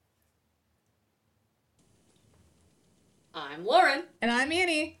I'm Lauren. And I'm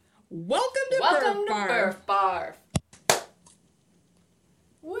Annie. Welcome to Welcome Burf to Barf. Burf Barf.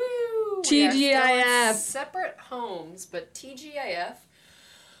 Woo! We are still TGIF. in separate homes, but TGIF.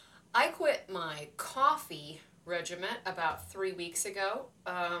 I quit my coffee regiment about 3 weeks ago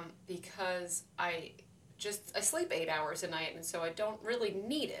because I sleep 8 hours a night, and so I don't really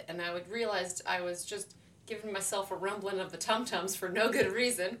need it. And I realized I was just giving myself a rumbling of the tum-tums for no good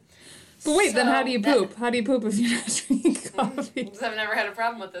reason. But wait, then how do you poop? How do you poop if you're not drinking coffee? Because I've never had a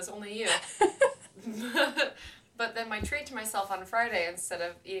problem with this, only you. But then my treat to myself on Friday, instead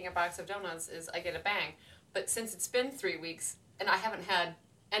of eating a box of donuts, is I get a Bang. But since it's been 3 weeks, and I haven't had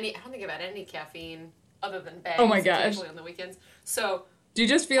I don't think I've had any caffeine other than Bangs. Oh my gosh. Usually on the weekends. So Do you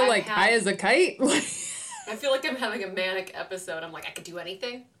just feel high as a kite? I feel like I'm having a manic episode. I'm like, I could do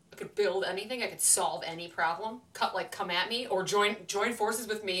anything. I could build anything. I could solve any problem. Come at me, or join forces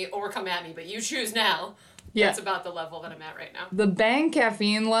with me, or come at me. But you choose now. Yeah. That's about the level that I'm at right now. The Bang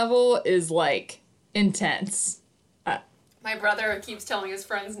caffeine level is, intense. My brother keeps telling his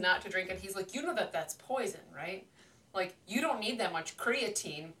friends not to drink it. He's like, you know that's poison, right? Like, you don't need that much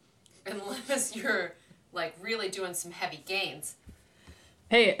creatine unless you're, really doing some heavy gains.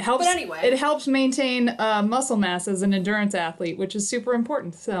 Hey, it helps. But anyway. It helps maintain muscle mass as an endurance athlete, which is super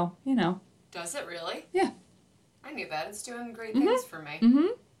important. So, Does it really? Yeah. I knew that. It's doing great things for me. Mm-hmm.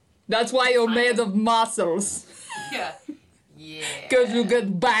 That's why you're made of muscles. Yeah. Yeah. Because you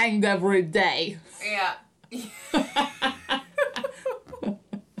get banged every day. Yeah.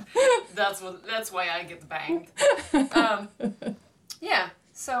 That's why I get banged. Yeah.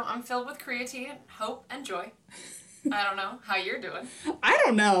 So I'm filled with creatine, hope, and joy. I don't know how you're doing. I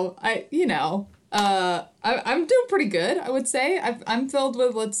don't know. I'm doing pretty good, I would say. I'm filled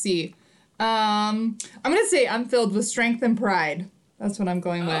with, let's see. I'm going to say I'm filled with strength and pride. That's what I'm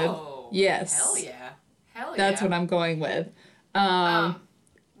going with. Oh. Yes. Hell yeah. That's what I'm going with.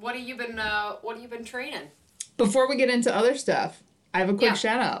 What have you been training? Before we get into other stuff, I have a quick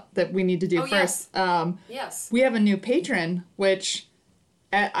shout out that we need to do first. Yes. We have a new patron, which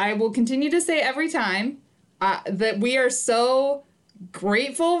I will continue to say every time, that we are so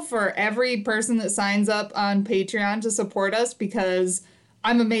grateful for every person that signs up on Patreon to support us, because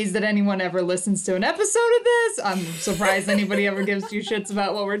I'm amazed that anyone ever listens to an episode of this. I'm surprised anybody ever gives two shits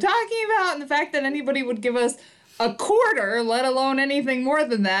about what we're talking about, and the fact that anybody would give us a quarter, let alone anything more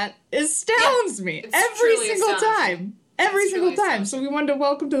than that, astounds me every single time. Every single time. So we wanted to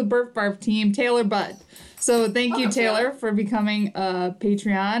welcome to the Burf Barf team, Taylor Budd. So thank you, Taylor, for becoming a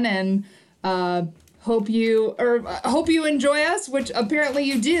Patreon, and hope you enjoy us, which apparently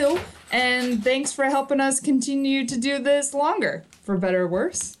you do. And thanks for helping us continue to do this longer, for better or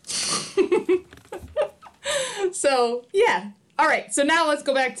worse. So yeah. All right. So now let's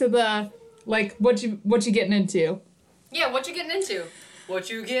go back to the what you getting into. Yeah. What you getting into?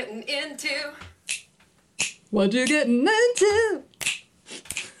 What you getting into? What you getting into?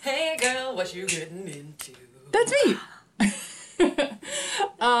 Hey girl, what you getting into? That's me.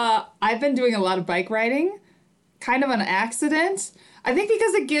 I've been doing a lot of bike riding, kind of an accident. I think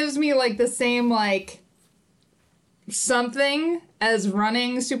because it gives me the same something as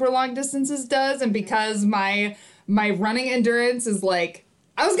running super long distances does, and because my running endurance is I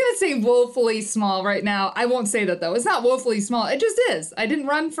was gonna say woefully small right now. I won't say that though. It's not woefully small. It just is. I didn't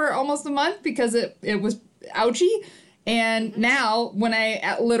run for almost a month because it was ouchy. And now, when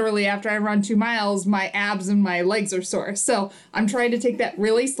literally after I run 2 miles, my abs and my legs are sore. So I'm trying to take that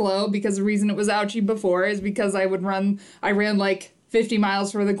really slow, because the reason it was ouchy before is because I ran 50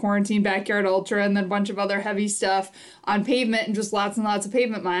 miles for the Quarantine Backyard Ultra and then a bunch of other heavy stuff on pavement, and just lots and lots of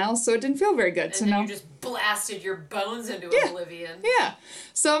pavement miles. So it didn't feel very good. And so then now you just blasted your bones into oblivion. Yeah.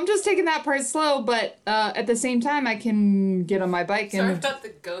 So I'm just taking that part slow, but at the same time, I can get on my bike. Sorry about the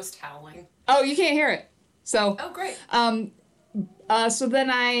ghost howling. Oh, you can't hear it. So. Oh, great. So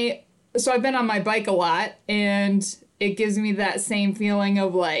I've been on my bike a lot, and it gives me that same feeling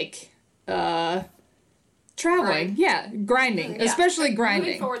of traveling. Yeah, grinding. Yeah. Especially grinding.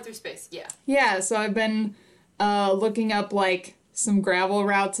 Moving forward through space, yeah. Yeah, so I've been looking up some gravel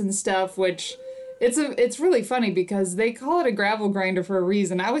routes and stuff, which it's really funny because they call it a gravel grinder for a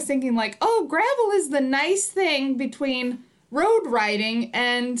reason. I was thinking gravel is the nice thing between road riding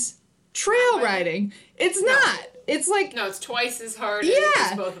and trail riding. It's not. It's no, it's twice as hard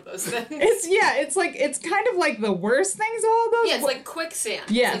as both of those things. It's kind of like the worst things of all those. Yeah, it's like quicksand.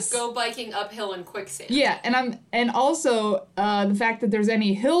 Yes. It's go biking uphill in quicksand. Yeah, and also the fact that there's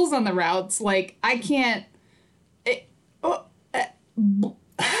any hills on the routes, I can't. I think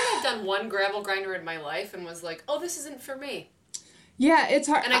I've done one gravel grinder in my life and was like, oh, this isn't for me. Yeah, it's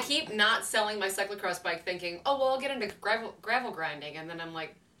hard. And I keep not selling my cyclocross bike thinking, oh, well, I'll get into gravel grinding. And then I'm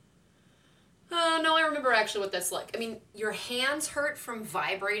like, no, I remember actually what that's like. I mean, your hands hurt from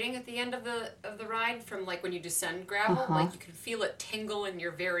vibrating at the end of the ride from, like, when you descend gravel. Like, you can feel it tingle in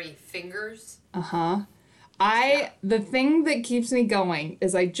your very fingers. The thing that keeps me going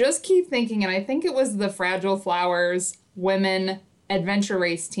is I just keep thinking, and I think it was the Fragile Flowers women adventure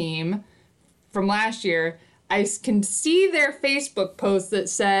race team from last year. I can see their Facebook post that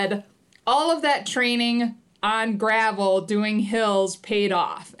said, all of that training on gravel doing hills paid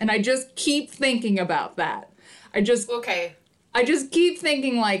off. And I just keep thinking about that. I just keep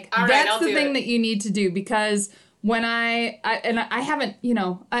thinking, like, that's the thing that you need to do, because when I haven't,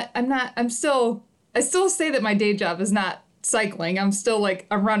 I still say that my day job is not cycling. I'm still, like,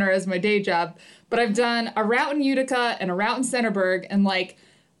 a runner as my day job, but I've done a route in Utica and a route in Centerburg, and, like,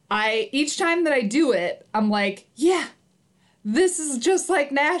 each time that I do it, I'm like, yeah, this is just like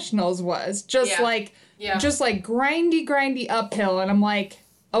Nationals was. Just like grindy uphill. And I'm like,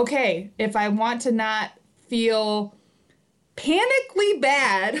 okay, if I want to not feel panically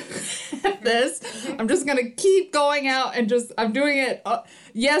bad at this, I'm just going to keep going out and I'm doing it.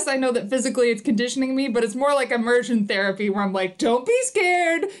 Yes, I know that physically it's conditioning me, but it's more like immersion therapy where I'm like, don't be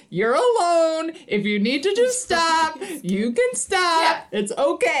scared. You're alone. If you need to just stop, you can stop. Yeah. It's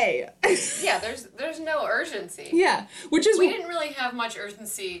okay. Yeah, there's no urgency. Yeah, which is... We didn't really have much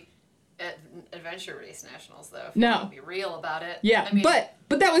urgency at Adventure Race Nationals, though. If no. You be real about it. Yeah, I mean, but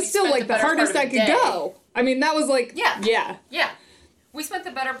that was still, like, the hardest I could go. I mean, that was, like... Yeah. We spent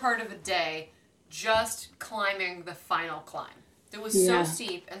the better part of a day just climbing the final climb. It was so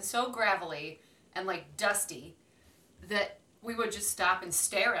steep and so gravelly and, like, dusty that we would just stop and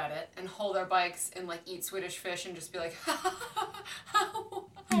stare at it and hold our bikes and, like, eat Swedish fish and just be like, how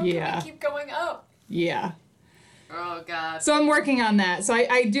can we keep going up? Yeah. Oh, God. So I'm working on that. So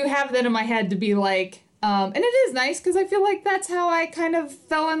I do have that in my head to be like, and it is nice because I feel like that's how I kind of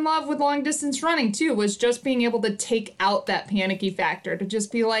fell in love with long distance running too, was just being able to take out that panicky factor, to just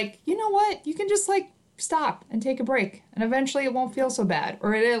be like, you know what, you can just, like, stop and take a break, and eventually it won't feel so bad,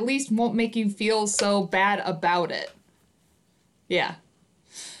 or it at least won't make you feel so bad about it. Yeah.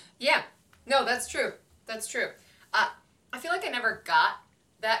 Yeah. No, that's true. That's true. I feel like I never got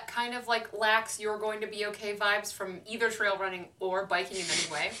that kind of, like, lax, you're going to be okay vibes from either trail running or biking in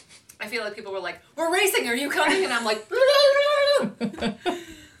any way. I feel like people were like, we're racing, are you coming? And I'm like,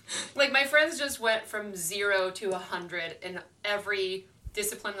 like, my friends just went from 0 to 100 in every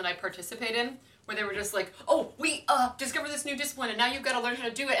discipline that I participate in, where they were just like, oh, we discovered this new discipline, and now you've got to learn how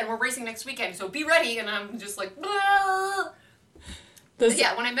to do it, and we're racing next weekend, so be ready. And I'm just like,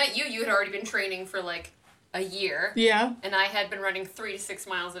 yeah, when I met you, you had already been training for, like, a year. Yeah. And I had been running 3 to 6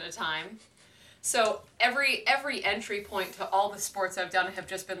 miles at a time. So every entry point to all the sports I've done have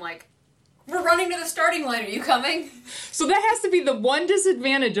just been like, we're running to the starting line, are you coming? So that has to be the one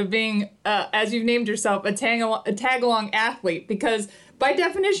disadvantage of being, as you've named yourself, a tag-along athlete, because by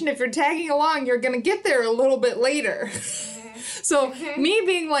definition, if you're tagging along, you're going to get there a little bit later. So me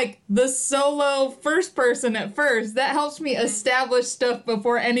being, like, the solo first person at first, that helps me establish stuff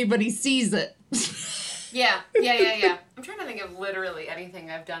before anybody sees it. Yeah. I'm trying to think of literally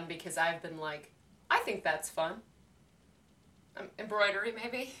anything I've done because I've been like, I think that's fun. Embroidery,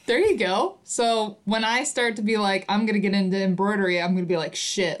 maybe? There you go. So when I start to be like, I'm going to get into embroidery, I'm going to be like,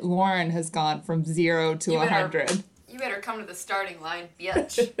 shit, Lauren has gone from 0 to 100. You better come to the starting line,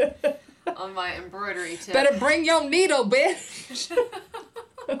 bitch. On my embroidery tip. Better bring your needle, bitch.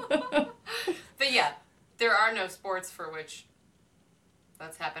 But yeah, there are no sports for which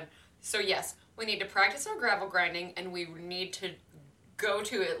that's happened. So yes, we need to practice our gravel grinding, and we need to go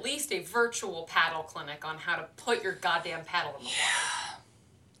to at least a virtual paddle clinic on how to put your goddamn paddle in the water.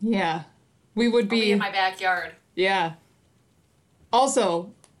 Yeah. We would be... I'll be in my backyard. Yeah.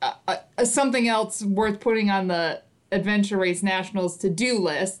 Also, something else worth putting on the Adventure Race Nationals to-do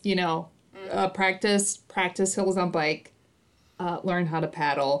list, practice hills on bike, learn how to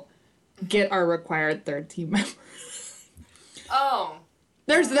paddle, get our required third team member. Oh.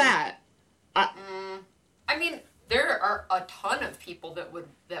 There's that. I mean, there are a ton of people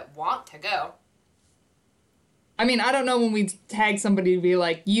that want to go. I mean, I don't know when we tag somebody to be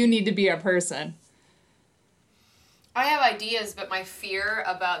like, you need to be a person. I have ideas, but my fear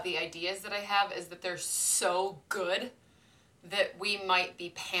about the ideas that I have is that they're so good that we might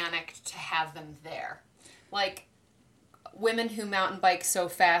be panicked to have them there. Like, women who mountain bike so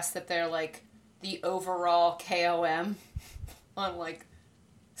fast that they're, like, the overall KOM on, like,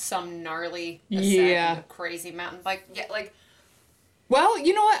 some gnarly, crazy mountain bike. Yeah, like, Well,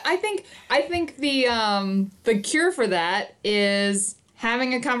 you know what? I think the cure for that is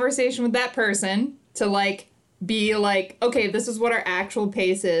having a conversation with that person to like be like, okay, this is what our actual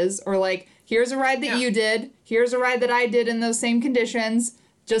pace is, or like, here's a ride that you did, here's a ride that I did in those same conditions,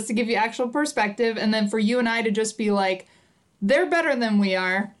 just to give you actual perspective, and then for you and I to just be like, they're better than we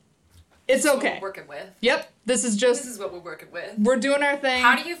are. It's okay. What we're working with. Yep. This is what we're working with. We're doing our thing.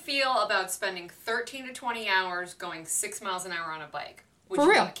 How do you feel about spending 13 to 20 hours going 6 miles an hour on a bike? Would For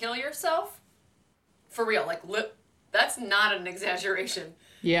you real. want to kill yourself? For real. Like, that's not an exaggeration.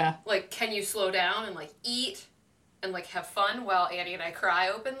 Yeah. Like, can you slow down and, like, eat and, like, have fun while Annie and I cry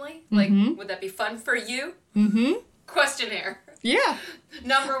openly? Like, would that be fun for you? Mm-hmm. Questionnaire. Yeah.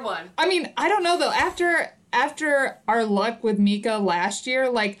 Number 1. I mean, I don't know, though. After our luck with Mika last year,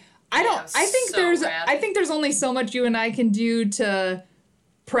 like, I think there's only so much you and I can do to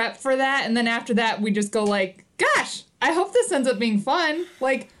prep for that, and then after that we just go like, gosh, I hope this ends up being fun.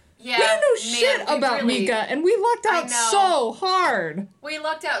 Like, we don't know shit about Mika, and we lucked out so hard. We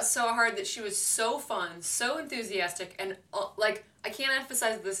lucked out so hard that she was so fun, so enthusiastic, and like, I can't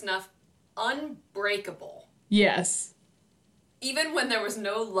emphasize this enough, unbreakable. Yes. Even when there was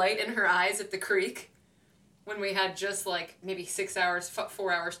no light in her eyes at the creek, when we had just, like, maybe 6 hours,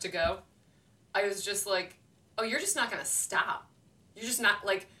 4 hours to go, I was just like, oh, you're just not going to stop. You're just not,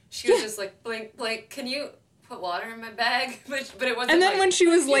 like, she was just like, blink, blink, can you put water in my bag? But it wasn't. And then like, when she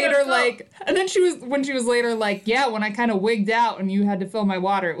was later, like, yeah, when I kind of wigged out and you had to fill my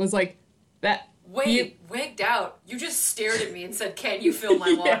water, it was like, that. Wigged out? You just stared at me and said, can you fill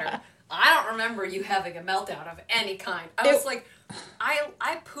my water? Yeah. I don't remember you having a meltdown of any kind. I was like,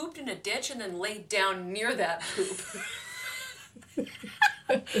 I pooped in a ditch and then laid down near that poop.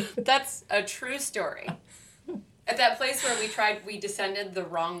 That's a true story. At that place where we descended the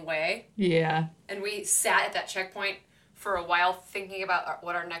wrong way. Yeah. And we sat at that checkpoint for a while thinking about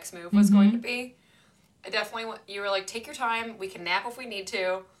what our next move was going to be. You were like, take your time, we can nap if we need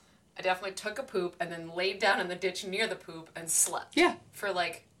to. I definitely took a poop and then laid down in the ditch near the poop and slept. Yeah. For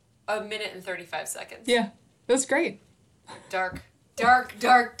like a minute and 35 seconds. Yeah. That's great. Dark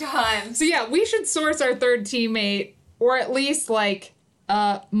times. So yeah, we should source our third teammate, or at least like,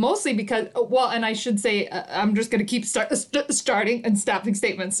 mostly because, and I should say, I'm just gonna keep starting and stopping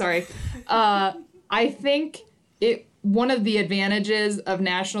statements. Sorry. I think one of the advantages of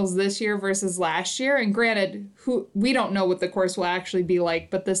nationals this year versus last year, and granted, we don't know what the course will actually be like,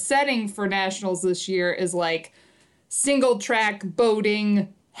 but the setting for nationals this year is like single track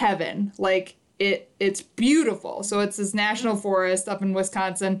boating heaven. Like, it's beautiful. So it's this national forest up in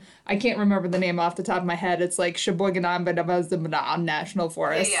Wisconsin. I can't remember the name off the top of my head. It's like Sheboygan National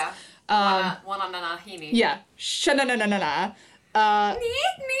Forest. Yeah. Wananahini. Yeah. Shanananana.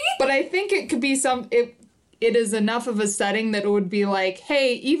 But I think it could be it is enough of a setting that it would be like,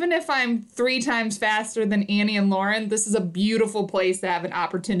 hey, even if I'm 3 times faster than Annie and Lauren, this is a beautiful place to have an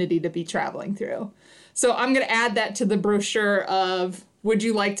opportunity to be traveling through. So I'm going to add that to the brochure of, would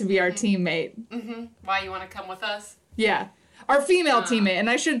you like to be our teammate? Mm-hmm. Why you want to come with us? Yeah. Our female teammate. And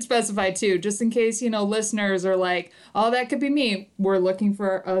I should specify, too, just in case, listeners are like, oh, that could be me. We're looking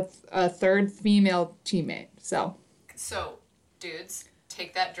for a third female teammate. So, dudes,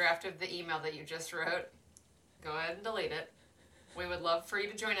 take that draft of the email that you just wrote. Go ahead and delete it. We would love for you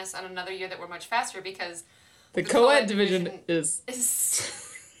to join us on another year that we're much faster, because the co-ed division is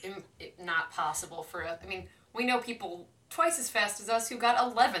not possible for us. I mean, we know people twice as fast as us who got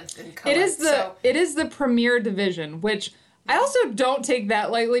 11th in co-ed. It is the premier division, which I also don't take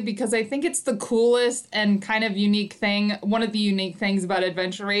that lightly, because I think it's the coolest and kind of unique thing. One of the unique things about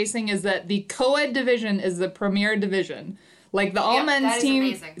adventure racing is that the co-ed division is the premier division. Like the all-men's team,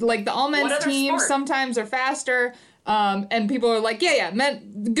 amazing. Like the all-men's teams sometimes are faster, and people are like, yeah,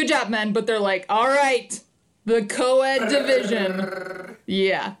 men, good job, men, but they're like, all right, the co-ed division.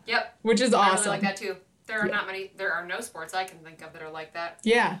 Yeah. Yep. Which is awesome. I really like that too. There are no sports I can think of that are like that.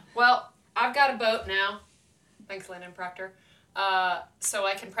 Yeah. Well, I've got a boat now. Thanks, Landon Proctor. So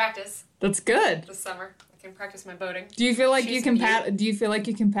I can practice. That's good. This summer, I can practice my boating. Do you feel like you can paddle? Do you feel like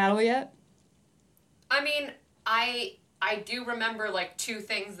you can paddle yet? I mean, I do remember like 2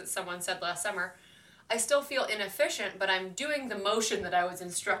 things that someone said last summer. I still feel inefficient, but I'm doing the motion that I was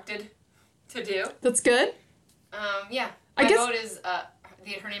instructed to do. That's good. Yeah. My boat is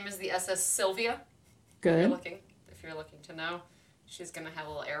her name is the SS Sylvia. Good. If you're looking to know, she's gonna have a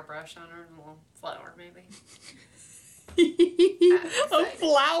little airbrush on her and a little flower, maybe. A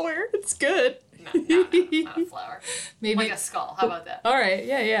flower. It's good. No, not a flower. Maybe like a skull. How about that? All right.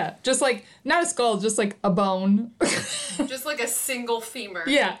 Yeah. Just like not a skull, just like a bone. Just like a single femur.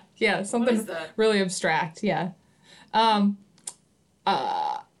 Yeah. Something really abstract. Yeah.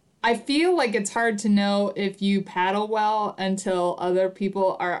 I feel like it's hard to know if you paddle well until other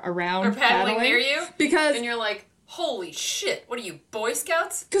people are around Or paddling near you. Because And you're like, holy shit, what are you, Boy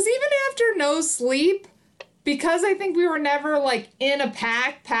Scouts? Because even after no sleep, because I think we were never, like, in a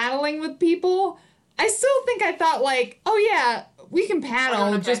pack paddling with people, I still think I thought, like, oh, yeah, we can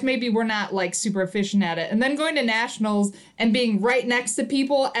paddle, okay. just maybe we're not, like, super efficient at it. And then going to nationals and being right next to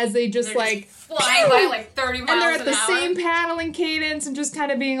people as they just, They're like... just flying by, like, 30 miles an hour. And they're at the same paddling cadence and just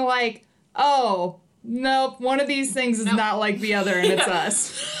kind of being like, oh, nope, one of these things is not like the other, and it's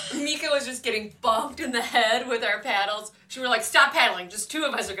us. Mika was just getting bumped in the head with our paddles. She were like, stop paddling, just two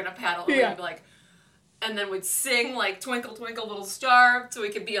of us are gonna paddle. And we'd be like, and then we'd sing like Twinkle Twinkle Little Star so we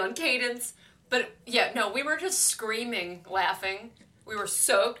could be on cadence. But yeah, no, we were just screaming, laughing. We were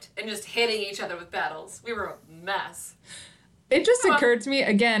soaked and just hitting each other with paddles. We were a mess. It just occurred to me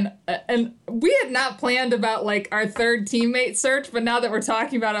again, and we had not planned about like our third teammate search, but now that we're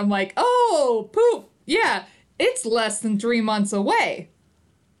talking about it, I'm like, oh, poop. Yeah, it's less than 3 months away.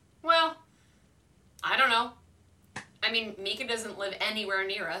 Well, I don't know. I mean, Mika doesn't live anywhere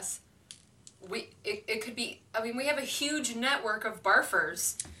near us. It could be, I mean, we have a huge network of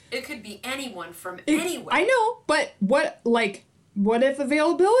barfers. It could be anyone from anywhere. I know, but what if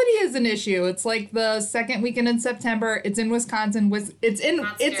availability is an issue? It's like the second weekend in September. It's in Wisconsin. It's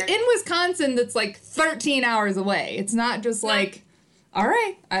in Wisconsin. That's like 13 hours away. It's not just like, all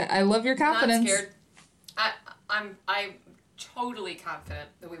right. I love your confidence. Not scared. I'm totally confident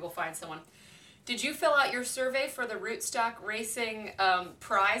that we will find someone. Did you fill out your survey for the Rootstock Racing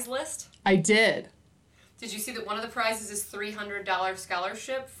prize list? I did. Did you see that one of the prizes is $300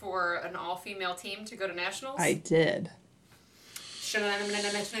 scholarship for an all-female team to go to nationals? I did. Sending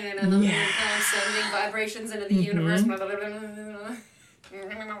vibrations into the universe.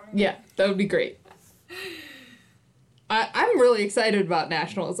 Yeah, that would be great. I'm really excited about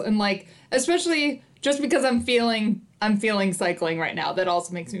nationals, and like especially just because I'm feeling cycling right now. That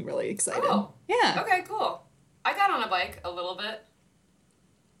also makes me really excited. Oh, yeah. Okay, cool. I got on a bike a little bit.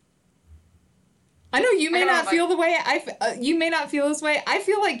 I know you may not feel the way you may not feel this way. I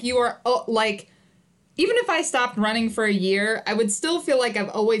feel like you are like. Even if I stopped running for a year, I would still feel like I've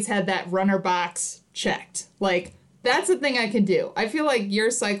always had that runner box checked. Like, that's the thing I can do. I feel like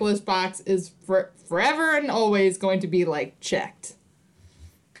your cyclist box is forever and always going to be, like, checked.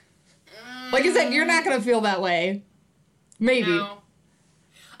 Like I said, you're not going to feel that way. Maybe. No.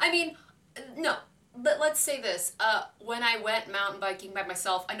 I mean, no. But let's say this. When I went mountain biking by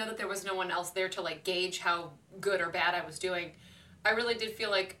myself, I know that there was no one else there to, like, gauge how good or bad I was doing. I really did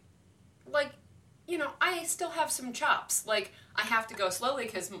feel like, you know, I still have some chops. Like, I have to go slowly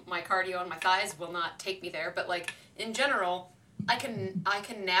because my cardio and my thighs will not take me there. But, like, in general, I can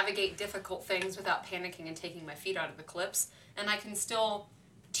navigate difficult things without panicking and taking my feet out of the clips. And I can still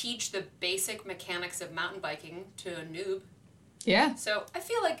teach the basic mechanics of mountain biking to a noob. Yeah. So I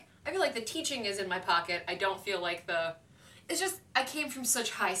feel like the teaching is in my pocket. I don't feel like it's just, I came from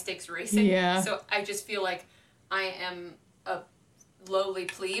such high stakes racing. Yeah. So I just feel like I am a lowly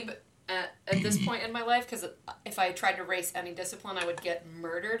plebe at this point in my life, because if I tried to race any discipline, I would get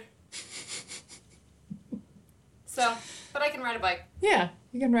murdered. So, but I can ride a bike. Yeah,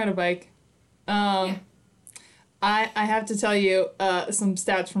 you can ride a bike. Yeah. I have to tell you some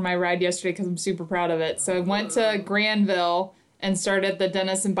stats from my ride yesterday because I'm super proud of it. So I went to Granville and started at the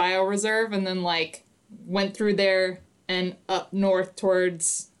Denison Bioreserve and then, like, went through there and up north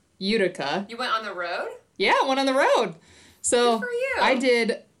towards Utica. You went on the road? Yeah, I went on the road. So good for you. I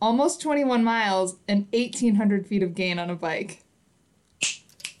did almost 21 miles and 1,800 feet of gain on a bike.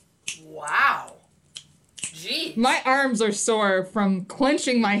 Wow. Jeez. My arms are sore from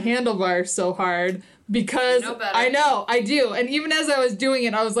clenching my handlebars so hard because I know, I do. And even as I was doing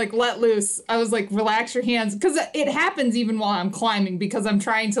it, I was like, let loose. I was like, relax your hands. Because it happens even while I'm climbing because I'm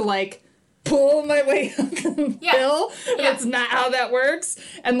trying to, like, pull my way up the hill. And that's not how that works.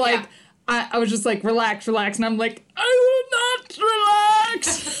 And, like, I was just like, relax. And I'm like, I will not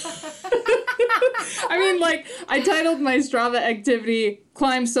relax. I mean, like, I titled my Strava activity,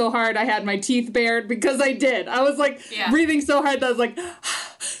 Climb So Hard I Had My Teeth Bared, because I did. I was, like, breathing so hard that I was like,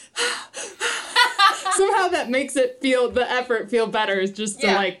 somehow that makes the effort feel better, is just to,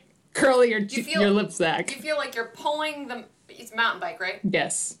 like, curl your lip sack. You feel like you're pulling it's a mountain bike, right?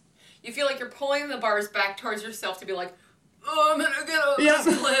 Yes. You feel like you're pulling the bars back towards yourself to be like, oh, I'm gonna get off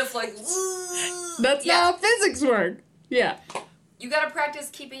this cliff, like, that's not how physics work. Yeah. You gotta practice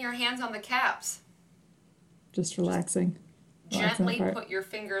keeping your hands on the caps. Just relaxing. Gently put your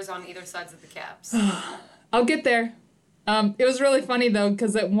fingers on either sides of the caps. I'll get there. It was really funny, though,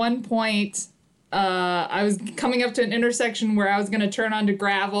 because at one point, I was coming up to an intersection where I was going to turn onto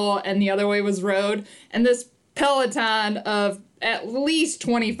gravel and the other way was road. And this peloton of at least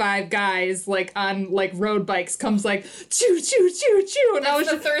 25 guys, like, on, like, road bikes comes, like, choo, choo, choo, choo. And That's I was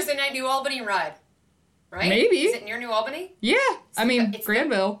the just, Thursday night New Albany ride, right? Maybe. Is it near New Albany? yeah. I mean, it's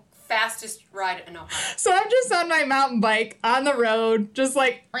Granville. Fastest ride in Ohio. So I'm just on my mountain bike on the road, just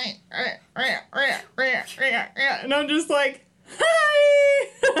like, and I'm just like, hi.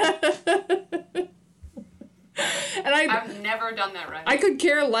 And I've never done that ride. I could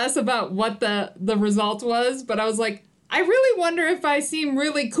care less about what the result was, but I was like, I really wonder if I seem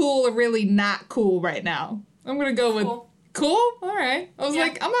really cool or really not cool right now. I'm gonna go with cool. All right. I was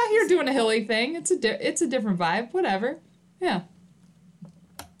like, I'm out here doing a hilly thing. It's a different vibe. Whatever. Yeah.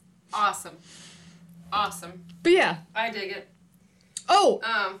 Awesome. But yeah. I dig it. Oh.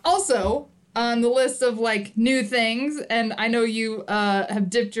 Also on the list of like new things, and I know you have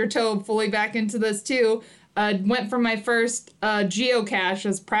dipped your toe fully back into this too. Went for my first geocache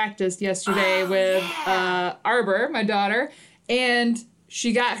as practiced yesterday with Arbor, my daughter, and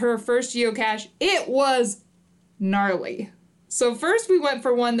she got her first geocache. It was gnarly. So first we went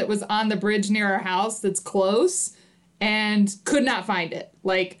for one that was on the bridge near our house that's close and could not find it.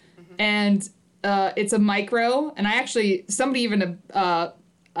 Like, and it's a micro, and I actually, somebody even,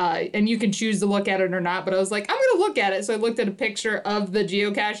 and you can choose to look at it or not, but I was like, I'm going to look at it. So I looked at a picture of the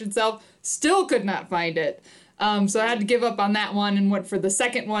geocache itself. Still could not find it. So I had to give up on that one and went for the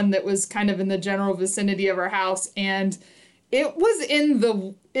second one that was kind of in the general vicinity of our house. And it was in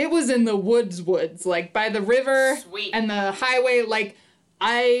the woods, like by the river. Sweet. And the highway. Like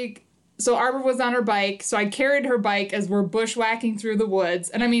so Arbor was on her bike. So I carried her bike as we're bushwhacking through the woods.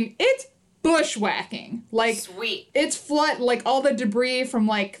 And I mean, it's bushwhacking. Like, sweet. It's flood, like all the debris from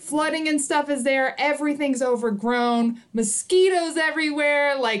like flooding and stuff is there. Everything's overgrown. Mosquitoes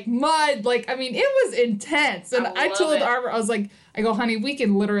everywhere, like mud. Like, I mean, it was intense. And I told Arbor, I was like, I go, honey, we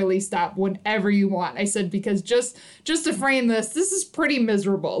can literally stop whenever you want. I said, because just to frame this is pretty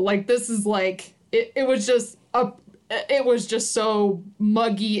miserable. Like, this is like, it was just so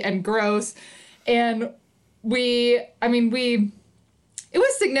muggy and gross. And it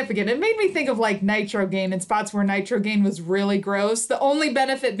was significant. It made me think of like Nitrogain and spots where Nitrogain was really gross. The only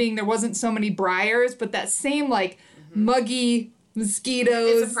benefit being there wasn't so many briars, but that same like muggy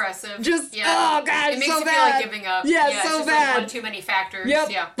mosquitoes. It's oppressive. Just, oh God, it makes so you bad. feel like giving up. Yeah, it's so just bad. Like one too many factors.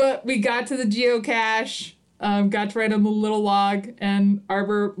 Yep. Yeah. But we got to the geocache, got to write on the little log, and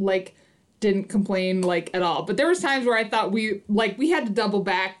Arbor like didn't complain like at all. But there was times where I thought we had to double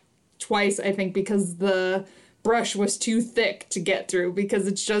back twice, I think, because the brush was too thick to get through, because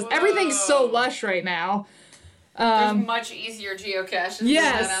it's just everything's so lush right now. There's much easier geocaches than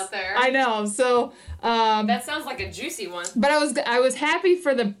that out there. I know. So that sounds like a juicy one. But I was happy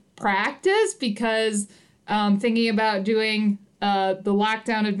for the practice, because thinking about doing my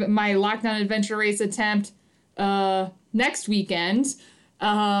lockdown adventure race attempt next weekend,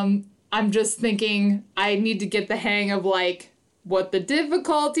 I'm just thinking I need to get the hang of like what the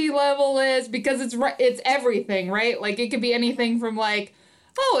difficulty level is, because it's everything, right? Like, it could be anything from like,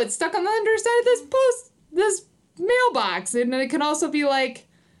 oh, it's stuck on the underside of this mailbox, and it can also be like,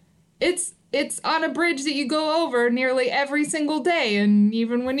 it's on a bridge that you go over nearly every single day, and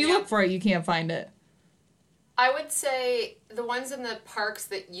even when you look for it, you can't find it. I would say the ones in the parks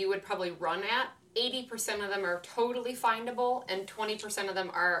that you would probably run at, 80% of them are totally findable, and 20% of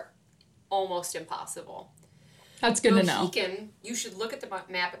them are almost impossible. That's good to know. Mohican, you should look at the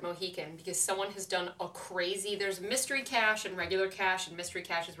map at Mohican, because someone has done there's mystery cache and regular cache, and mystery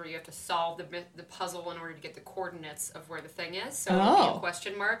cache is where you have to solve the puzzle in order to get the coordinates of where the thing is. So it'll be a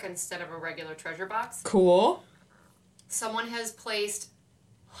question mark instead of a regular treasure box. Cool. Someone has placed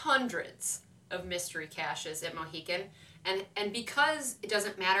hundreds of mystery caches at Mohican, and because it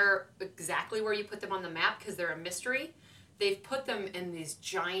doesn't matter exactly where you put them on the map because they're a mystery, they've put them in these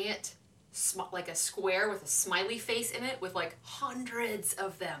giant, like a square with a smiley face in it with like hundreds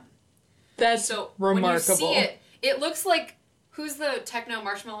of them. That's so remarkable. When you see it looks like, who's the techno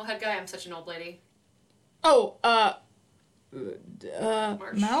marshmallow head guy? I'm such an old lady. Oh,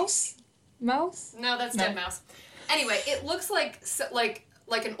 Mouse? Mouse? No, that's Dead Mouse. Anyway, it looks like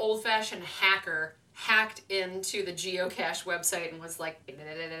an old fashioned hacker hacked into the geocache website and was like,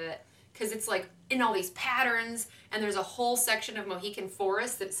 because it's like in all these patterns, and there's a whole section of Mohican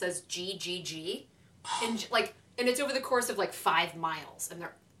Forest that says GGG, and it's over the course of like 5 miles, and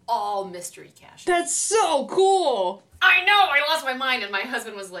they're all mystery caches. That's so cool. I know, I lost my mind, and my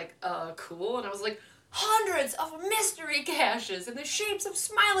husband was like, cool, and I was like, hundreds of mystery caches in the shapes of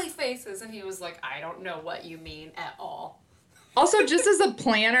smiley faces, and he was like, I don't know what you mean at all. Also, just as a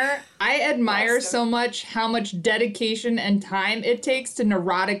planner, I admire Milestone. so much how much dedication and time it takes to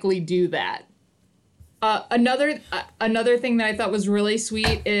neurotically do that. Another thing that I thought was really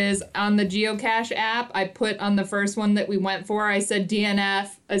sweet is on the geocache app, I put on the first one that we went for, I said DNF.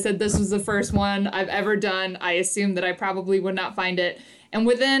 I said this was the first one I've ever done. I assumed that I probably would not find it. And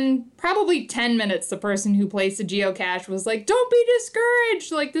within probably 10 minutes, the person who placed the geocache was like, "Don't be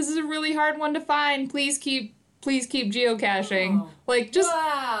discouraged. Like, this is a really hard one to find. Please keep geocaching." Oh. Like, just,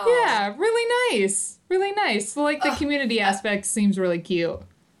 Wow. yeah, really nice. Really nice. So, like, the community aspect seems really cute.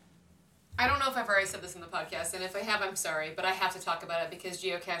 I don't know if I've already said this in the podcast, and if I have, I'm sorry, but I have to talk about it because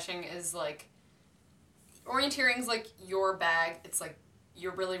geocaching is like, orienteering's like your bag. It's like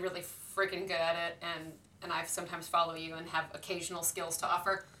you're really, really freaking good at it, and I sometimes follow you and have occasional skills to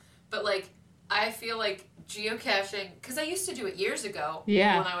offer. But like, I feel like geocaching, because I used to do it years ago.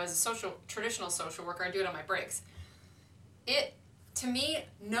 Yeah. When I was a traditional social worker, I do it on my breaks. To me,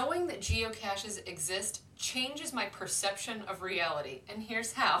 knowing that geocaches exist changes my perception of reality, and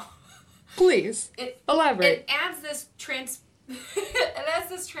here's how. Please, elaborate. It adds this it adds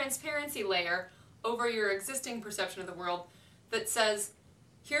this transparency layer over your existing perception of the world that says,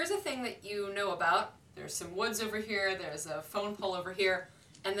 here's a thing that you know about. There's some woods over here. There's a phone pole over here.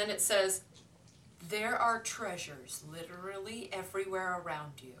 And then it says, there are treasures literally everywhere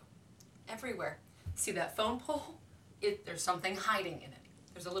around you. Everywhere. See that phone pole? There's something hiding in it.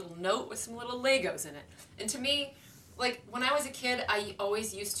 There's a little note with some little Legos in it. And to me, like, when I was a kid, I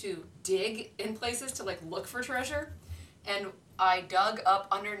always used to dig in places to, like, look for treasure. And I dug up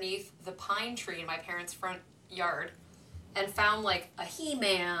underneath the pine tree in my parents' front yard and found, like, a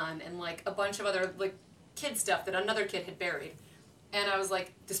He-Man and, like, a bunch of other, like, kid stuff that another kid had buried. And I was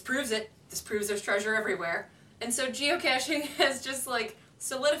like, this proves it. This proves there's treasure everywhere. And so geocaching has just, like,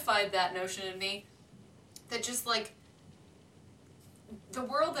 solidified that notion in me that just, like, the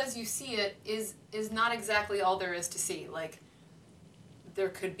world as you see it is not exactly all there is to see. Like, there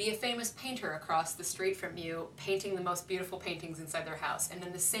could be a famous painter across the street from you painting the most beautiful paintings inside their house. And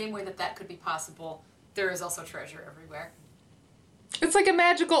in the same way that that could be possible, there is also treasure everywhere. It's like a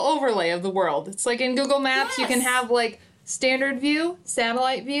magical overlay of the world. It's like in Google Maps, you can Yes. have, like, standard view,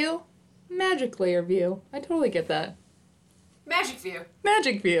 satellite view, magic layer view. I totally get that. Magic view.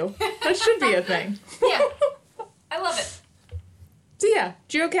 Magic view. That should be a thing. Yeah. I love it. So yeah,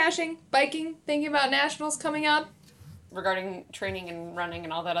 geocaching, biking, thinking about nationals coming up. Regarding training and running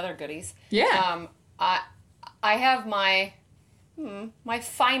and all that other goodies. Yeah. I have my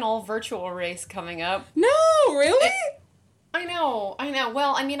final virtual race coming up. No, really? I know.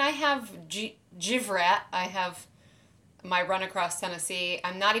 Well, I mean, I have Givrat. I have my run across Tennessee.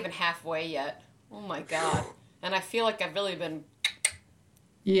 I'm not even halfway yet. Oh my god. And I feel like I've really been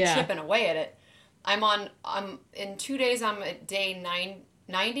chipping away at it. In 2 days, I'm at day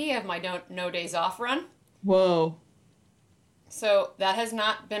 90 of my no days off run. Whoa. So that has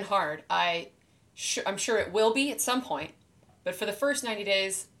not been hard. I'm sure it will be at some point. But for the first 90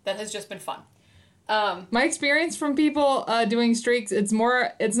 days, that has just been fun. My experience from people doing streaks, it's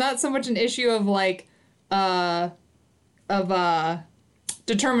not so much an issue of like,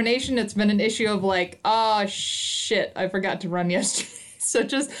 determination. It's been an issue of like, oh shit, I forgot to run yesterday. So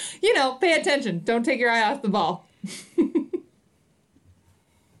just, pay attention. Don't take your eye off the ball.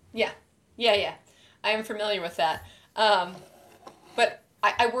 Yeah. I am familiar with that. But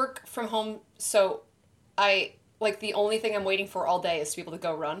I work from home, so the only thing I'm waiting for all day is to be able to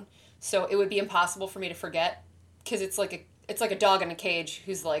go run. So it would be impossible for me to forget, because it's like a dog in a cage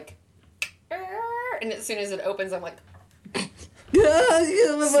who's like, and as soon as it opens, I'm like,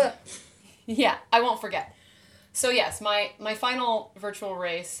 yeah, I won't forget. So yes, my final virtual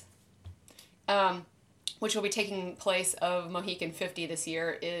race, which will be taking place of Mohican 50 this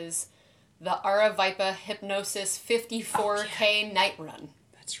year, is the Aravaipa Hypnosis 54K night run.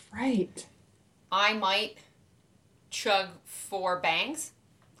 That's right. I might chug 4 bangs.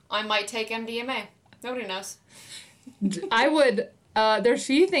 I might take MDMA. Nobody knows. I would, there's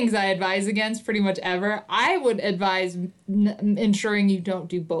few things I advise against pretty much ever. I would advise ensuring you don't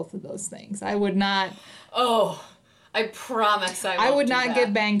do both of those things. I would not. Oh, I promise I won't would do not that.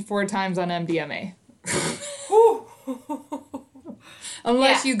 get banged 4 times on MDMA.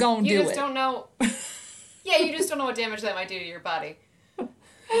 Unless you gon' do it. You just don't know. Yeah, you just don't know what damage that might do to your body. So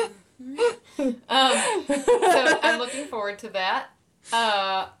I'm looking forward to that.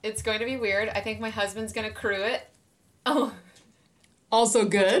 It's going to be weird. I think my husband's going to crew it. Oh, Also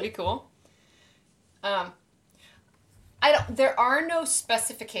that'd good. be cool. There are no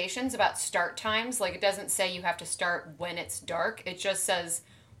specifications about start times. Like, it doesn't say you have to start when it's dark. It just says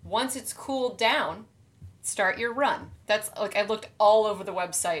once it's cooled down, start your run. That's like, I looked all over the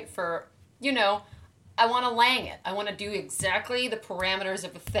website for, I want to lang it. I want to do exactly the parameters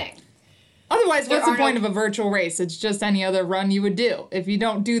of the thing. Otherwise, what's the point of a virtual race? It's just any other run you would do. If you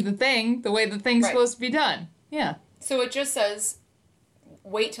don't do the thing the way the thing's supposed to be done. Yeah. So it just says,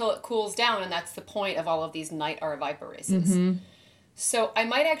 wait till it cools down, and that's the point of all of these night Aravaipa races. Mm-hmm. So I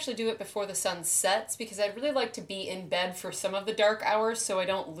might actually do it before the sun sets, because I'd really like to be in bed for some of the dark hours so I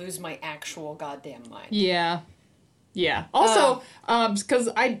don't lose my actual goddamn mind. Yeah. Yeah. Also, because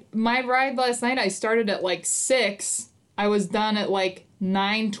my ride last night, I started at like 6. I was done at like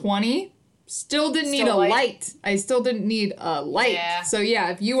 9:20. Still didn't need a light. I still didn't need a light. Yeah. So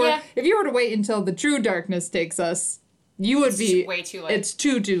yeah, if you were to wait until the true darkness takes us, you would be way too late. It's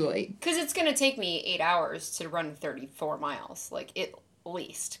too late. Because it's gonna take me 8 hours to run 34 miles, like at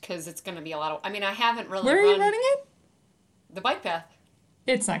least. Because it's gonna be a lot of. I mean, I haven't really. Where are you running it? The bike path.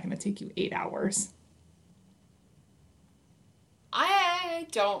 It's not gonna take you 8 hours. I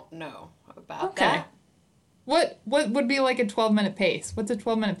don't know about that. What would be like a 12-minute pace? What's a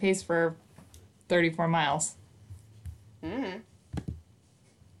 12-minute pace for 34 miles? I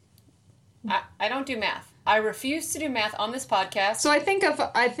don't do math. I refuse to do math on this podcast. So I think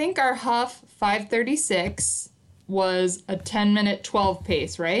our Huff 536 was a 10-minute 12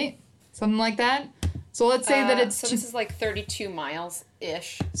 pace, right? Something like that. So let's say that it's... So this is like 32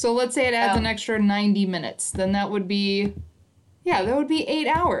 miles-ish. So let's say it adds an extra 90 minutes. Then that would be... Yeah, that would be 8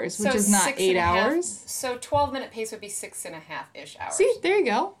 hours, which is not 8 hours. So 12-minute pace would be 6.5-ish hours. See, there you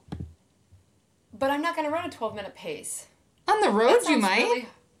go. But I'm not going to run a 12-minute pace. On the road, you might. Really...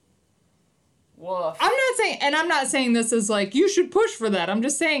 Woof. I'm not saying this is like, you should push for that. I'm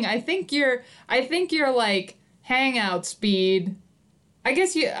just saying, I think you're like hangout speed. I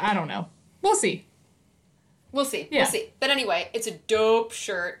don't know. We'll see. We'll see. Yeah. We'll see. But anyway, it's a dope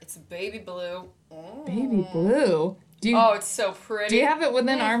shirt. It's baby blue. Baby blue? It's so pretty. Do you have it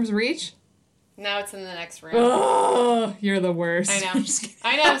within arm's reach? No, it's in the next room. Oh, you're the worst. I know.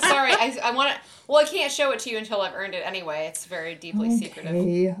 I know. Sorry. I want to... Well, I can't show it to you until I've earned it anyway. It's very deeply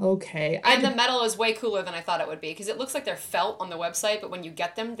secretive. Okay. And the metal is way cooler than I thought it would be, because it looks like they're felt on the website, but when you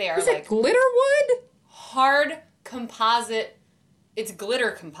get them, they are Is it glitter wood? Hard composite. It's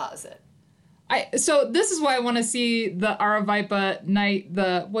glitter composite. So this is why I want to see the Aravaipa night,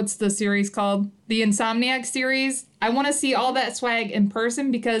 what's the series called? The Insomniac series. I want to see all that swag in person,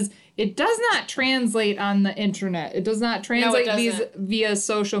 because it does not translate on the internet. It does not translate via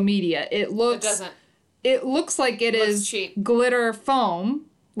social media. It looks like it is cheap. Glitter foam,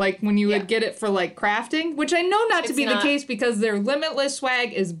 like when you would get it for like crafting, which I know not to be the case, because their Limitless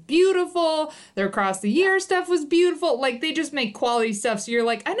swag is beautiful. Their Across the Year stuff was beautiful. Like, they just make quality stuff. So you're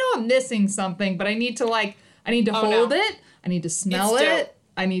like, I know I'm missing something, but I need to hold it. I need to smell it.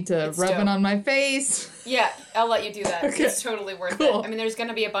 I need to rub it on my face. Yeah, I'll let you do that. Okay. It's totally worth it. I mean, there's going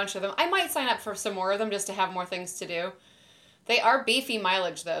to be a bunch of them. I might sign up for some more of them just to have more things to do. They are beefy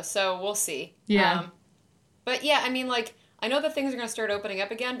mileage, though, so we'll see. Yeah. But yeah, I mean, like, I know that things are going to start opening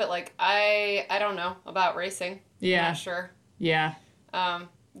up again, but, like, I don't know about racing. Yeah. I'm not sure. Yeah.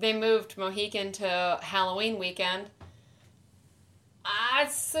 They moved Mohican to Halloween weekend.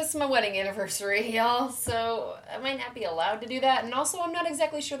 It's my wedding anniversary, y'all, so I might not be allowed to do that. And also, I'm not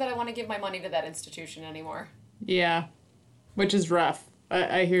exactly sure that I want to give my money to that institution anymore. Yeah. Which is rough.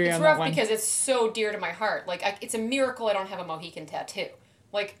 I hear you on that one. It's rough because it's so dear to my heart. Like, it's a miracle I don't have a Mohican tattoo.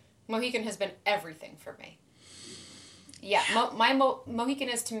 Like, Mohican has been everything for me. Yeah, my Mohican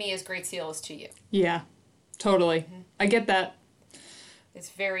is to me as Great Seal is to you. Yeah, totally. Mm-hmm. I get that. It's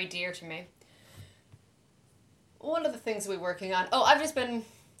very dear to me. What are the things we're working on? Oh, I've just been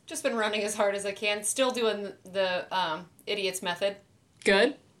running as hard as I can. Still doing the idiot's method.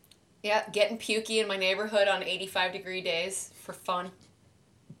 Good. Yeah, getting pukey in my neighborhood on 85-degree days for fun.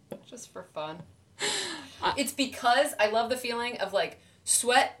 Just for fun. It's because I love the feeling of, like,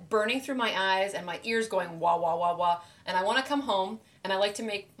 sweat burning through my eyes and my ears going wah, wah, wah, wah. And I want to come home, and I like to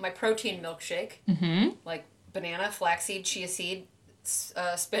make my protein milkshake. Mm-hmm. Like banana, flaxseed, chia seed,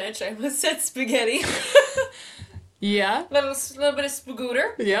 spinach. I almost said spaghetti. Yeah. Little bit of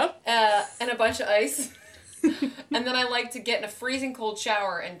spagooter. Yep. And a bunch of ice. And then I like to get in a freezing cold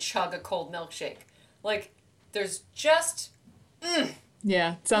shower and chug a cold milkshake. Like, there's just...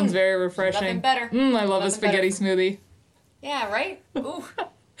 Yeah, it sounds very refreshing. Nothing better. I love a spaghetti smoothie. Yeah, right? Ooh. A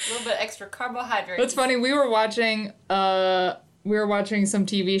little bit extra carbohydrates. That's funny. We were watching some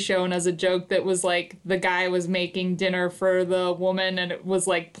TV show, and as a joke that was like the guy was making dinner for the woman, and it was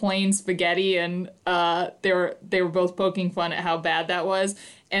like plain spaghetti, and they were both poking fun at how bad that was.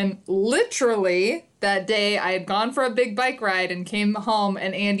 And literally that day I had gone for a big bike ride and came home,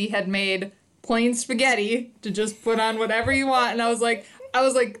 and Andy had made plain spaghetti to just put on whatever you want. And I was like,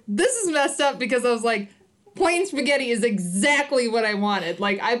 this is messed up because I was like, plain spaghetti is exactly what I wanted.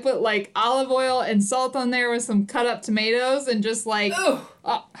 Like, I put, like, olive oil and salt on there with some cut up tomatoes and just, like... Ooh.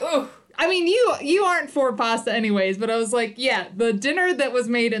 I mean, you aren't for pasta anyways, but I was like, yeah, the dinner that was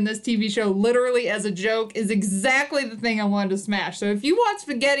made in this TV show literally as a joke is exactly the thing I wanted to smash. So if you want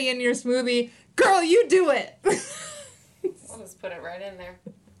spaghetti in your smoothie, girl, you do it. I'll just put it right in there.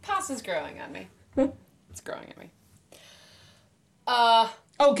 Pasta's growing on me. It's growing on me.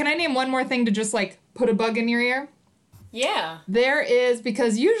 Oh, can I name one more thing to just, like, put a bug in your ear? Yeah. There is,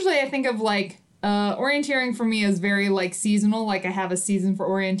 because usually I think of, like, orienteering for me is very, like, seasonal. Like, I have a season for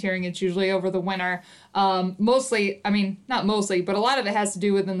orienteering. It's usually over the winter. Mostly, I mean, not mostly, but a lot of it has to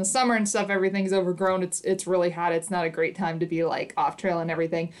do with in the summer and stuff. Everything's overgrown. It's really hot. It's not a great time to be, like, off trail and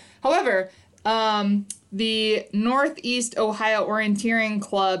everything. However, the Northeast Ohio Orienteering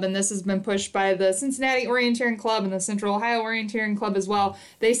Club, and this has been pushed by the Cincinnati Orienteering Club and the Central Ohio Orienteering Club as well,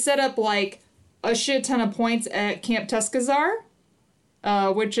 they set up, like, a shit ton of points at Camp Tuscazar.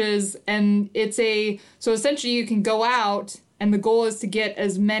 Which is, and it's so essentially you can go out, and the goal is to get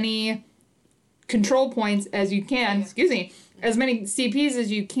as many control points as you can, as many CPs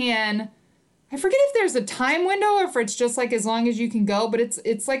as you can. I forget if there's a time window or if it's just, like, as long as you can go, but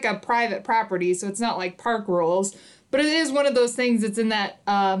it's like a private property, so it's not like park rules, but it is one of those things that's in that,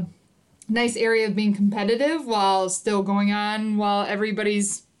 nice area of being competitive while still going on while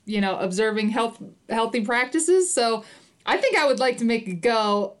everybody's, observing healthy practices, so... I think I would like to make a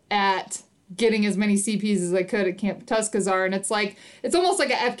go at getting as many CPs as I could at Camp Tuscazar, and it's almost like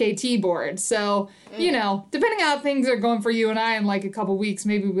a FKT board. So, depending on how things are going for you and I in like a couple weeks,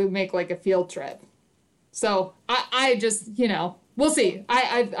 maybe we'll make like a field trip. So I just, we'll see.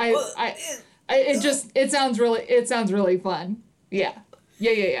 It sounds really fun. Yeah.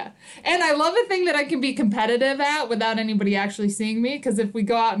 Yeah. And I love a thing that I can be competitive at without anybody actually seeing me, because if we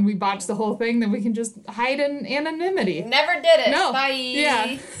go out and we botch the whole thing, then we can just hide in anonymity. Never did it. No. Bye.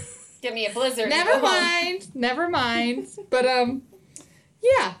 Yeah. Give me a blizzard. Never mind. But,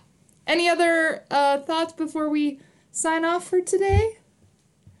 yeah. Any other thoughts before we sign off for today?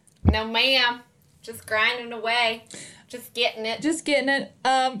 No, ma'am. Just grinding away. Just getting it.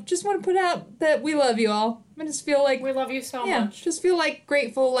 Just want to put out that we love you all. I just feel like... We love you so much. Just feel like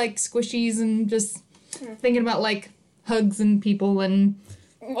grateful, like squishies, and just thinking about, like, hugs and people and...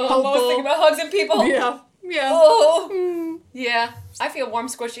 Well, I'm always thinking about hugs and people. Yeah. Oh. Yeah. I feel warm,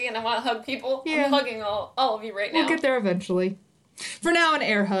 squishy, and I want to hug people. Yeah. I'm hugging all of you right now. We'll get there eventually. For now, an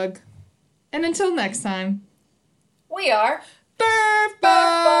air hug. And until next time... We are... Barf,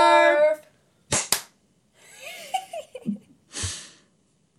 barf!